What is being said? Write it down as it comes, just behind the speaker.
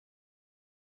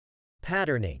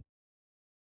Patterning.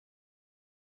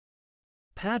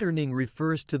 Patterning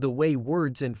refers to the way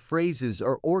words and phrases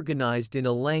are organized in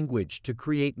a language to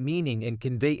create meaning and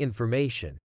convey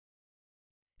information.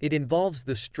 It involves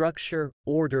the structure,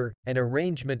 order, and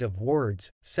arrangement of words,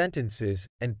 sentences,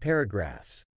 and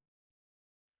paragraphs.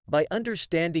 By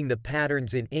understanding the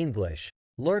patterns in English,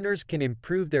 learners can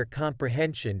improve their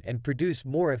comprehension and produce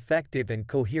more effective and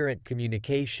coherent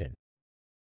communication.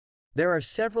 There are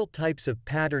several types of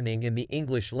patterning in the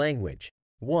English language.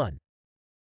 1.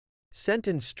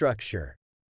 Sentence structure.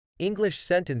 English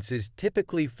sentences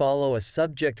typically follow a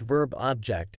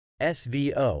subject-verb-object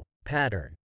 (SVO)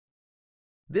 pattern.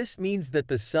 This means that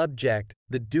the subject,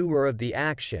 the doer of the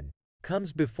action,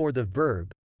 comes before the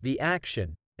verb, the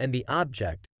action, and the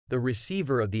object, the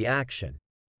receiver of the action.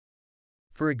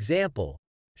 For example,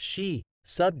 she,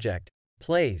 subject,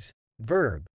 plays,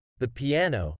 verb, the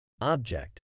piano,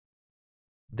 object.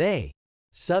 They,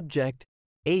 subject,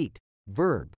 ate,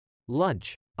 verb,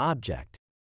 lunch, object.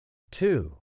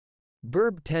 2.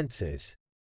 Verb tenses.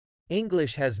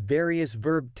 English has various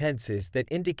verb tenses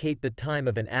that indicate the time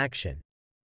of an action.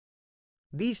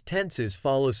 These tenses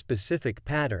follow specific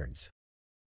patterns.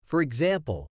 For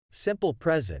example, simple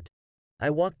present,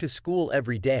 I walk to school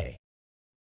every day.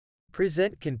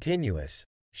 Present continuous,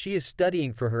 she is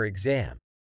studying for her exam.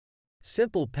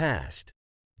 Simple past,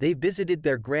 they visited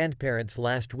their grandparents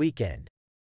last weekend.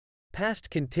 Past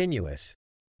continuous,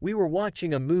 we were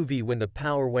watching a movie when the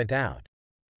power went out.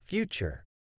 Future,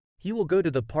 he will go to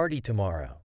the party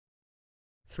tomorrow.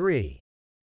 3.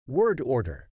 Word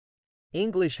order.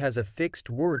 English has a fixed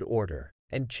word order,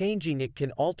 and changing it can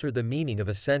alter the meaning of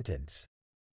a sentence.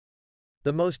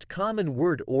 The most common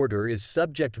word order is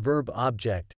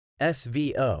subject-verb-object,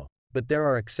 SVO, but there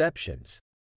are exceptions.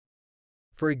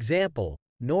 For example,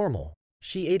 normal,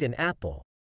 she ate an apple.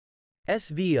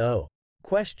 SVO,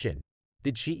 question,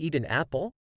 did she eat an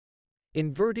apple?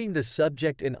 Inverting the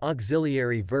subject and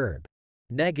auxiliary verb,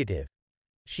 negative,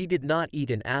 she did not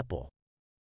eat an apple.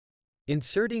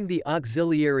 Inserting the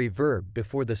auxiliary verb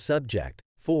before the subject.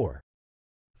 4.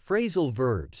 Phrasal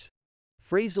verbs.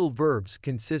 Phrasal verbs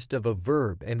consist of a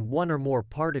verb and one or more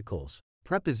particles,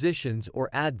 prepositions or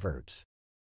adverbs.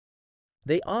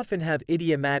 They often have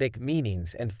idiomatic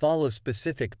meanings and follow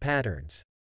specific patterns.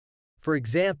 For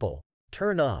example,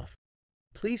 turn off.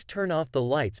 Please turn off the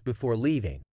lights before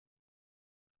leaving.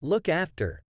 Look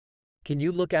after. Can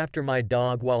you look after my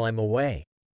dog while I'm away?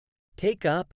 Take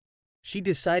up. She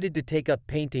decided to take up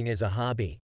painting as a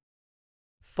hobby.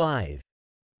 5.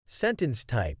 Sentence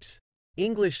types.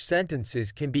 English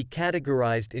sentences can be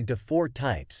categorized into 4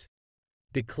 types: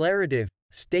 declarative,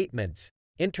 statements,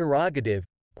 interrogative,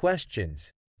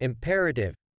 questions,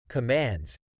 imperative,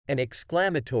 commands, and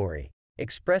exclamatory,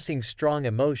 expressing strong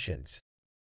emotions.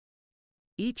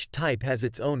 Each type has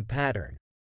its own pattern.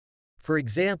 For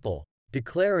example,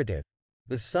 declarative,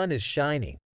 the sun is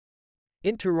shining.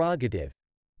 Interrogative,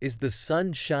 is the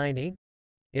sun shining?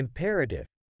 Imperative,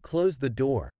 close the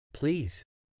door, please.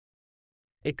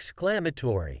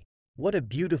 Exclamatory, what a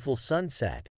beautiful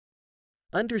sunset.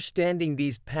 Understanding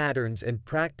these patterns and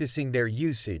practicing their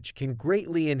usage can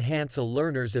greatly enhance a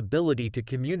learner's ability to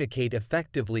communicate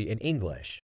effectively in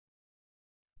English.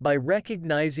 By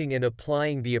recognizing and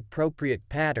applying the appropriate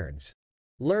patterns,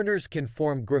 learners can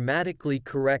form grammatically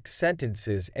correct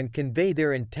sentences and convey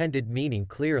their intended meaning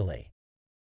clearly.